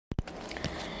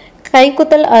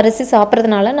கைக்குத்தல் அரிசி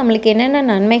சாப்பிட்றதுனால நம்மளுக்கு என்னென்ன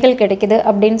நன்மைகள் கிடைக்குது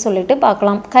அப்படின்னு சொல்லிட்டு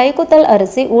பார்க்கலாம். கைக்குத்தல்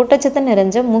அரிசி ஊட்டச்சத்து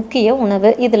நிறைஞ்ச முக்கிய உணவு.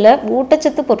 இதில்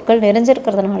ஊட்டச்சத்து பொருட்கள்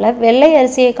நிறைஞ்சிருக்கிறதுனால வெள்ளை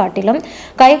அரிசியை காட்டிலும்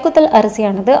கைக்குத்தல்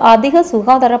அரிசியானது அதிக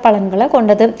சுகாதார பலன்களை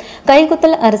கொண்டது.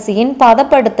 கைக்குத்தல் அரிசியின்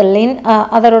பதப்படுத்தலின்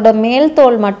அதோட மேல்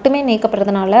தோல் மட்டுமே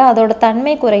நீக்கப்படுறதுனால அதோட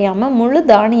தன்மை குறையாமல் முழு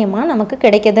தானியமாக நமக்கு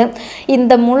கிடைக்கிது.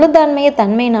 இந்த முழு தானிய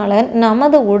தன்மையினால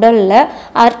நமது உடலில்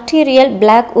ஆர்டீரியல்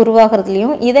பிளாக்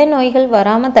உருவாகிறதுலையும் இதய நோய்கள்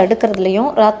வராமல் தடுக்கிறதுலையும்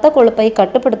ரத்த கொழுப்பை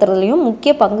கட்டுப்படுத்துறதுலையும்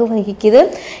முக்கிய பங்கு வகிக்குது.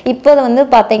 இப்போ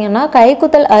பார்த்தீங்கன்னா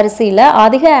கைக்குத்தல் அரிசியில்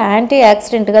அதிக ஆன்டி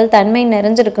ஆக்சிடென்ட்கள் தன்மை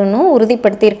நிறைஞ்சிருக்குன்னு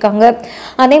உறுதிப்படுத்தியிருக்காங்க.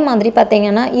 அதே மாதிரி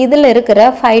பார்த்தீங்கன்னா இதில் இருக்கிற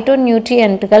ஃபைட்டோ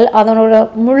நியூட்ரியன்ட்கள் அதனோட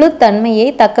முழு தன்மையை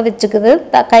தக்க வச்சுக்குது.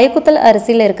 கைக்குத்தல்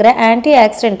அரிசியில் இருக்கிற ஆன்டி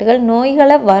ஆக்சிடென்ட்கள்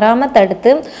நோய்களை வராமல்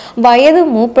தடுத்து வயது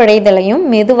மூப்படைதலையும்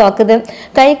மெதுவாக்குது.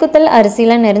 கைக்குத்தல்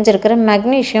அரிசியில் நிறைஞ்சிருக்கிற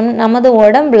மெக்னீசியம் நமது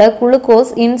உடம்புல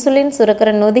குளுக்கோஸ் இன்சுலின் சுரக்கிற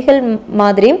நொதிகள்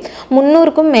மாதிரி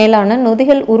 300க்கும் மேலான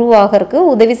நொதிகள் உருவாகிறதுக்கு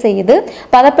உதவி செய்யுது.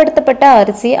 பதப்படுத்தப்பட்ட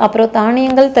அரிசி அப்புறம்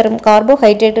தானியங்கள் தரும்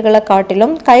கார்போஹைட்ரேட்டுகளை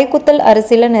காட்டிலும் கைக்குத்தல்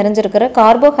அரிசியில் நிறைஞ்சிருக்கிற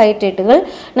கார்போஹைட்ரேட்டுகள்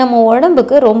நம்ம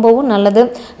உடம்புக்கு ரொம்பவும் நல்லது.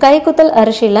 கைக்குத்தல்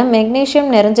அரிசியில் மெக்னீசியம்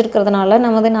நிறைஞ்சிருக்கிறதுனால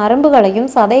நமது நரம்புகளையும்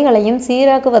சதைகளையும்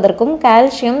சீராக்குவதற்கும்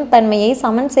கால்சியம் தன்மையை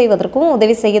சமன் செய்வதற்கும்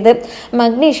உதவி செய்யுது.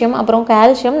 மெக்னீசியம் அப்புறம்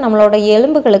கால்சியம் நம்மளோட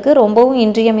எலும்புகளுக்கு ரொம்பவும்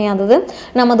இன்றியமையாதது.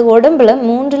 நமது உடம்புல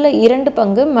 2/3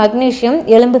 பங்கு மெக்னீசியம்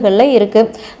எலும்புகளில் இருக்கு.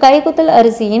 கைக்குத்தல்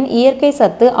அரிசியின் இயற்கை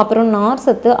சத்து அப்புறம் நார்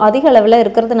சத்து அதிக அளவில்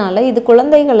இருக்கிறதுனால இது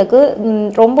குழந்தைகளுக்கு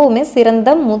ரொம்பவுமே சிறந்த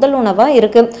முதல் உணவாக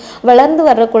இருக்கு. வளர்ந்து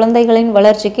வர்ற குழந்தைகளின்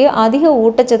வளர்ச்சிக்கு அதிக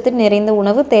ஊட்டச்சத்து நிறைந்த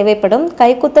உணவு தேவைப்படும்.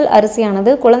 கைக்குத்தல்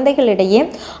அரிசியானது குழந்தைகளிடையே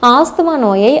ஆஸ்துமா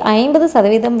நோயை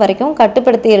 50% வரைக்கும்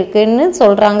கட்டுப்படுத்தி இருக்குன்னு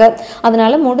சொல்றாங்க.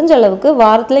 அதனால முடிஞ்ச அளவுக்கு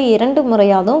வாரத்தில் 2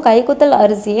 முறையாதும் கைக்குத்தல்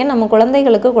அரிசியை நம்ம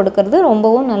குழந்தைகளுக்கு கொடுக்கறது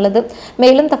ரொம்பவும் நல்லது.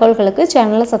 மேலும் தகவல்களுக்கு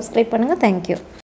சேனலை சப்ஸ்கிரைப் பண்ணுங்க. தேங்க்யூ.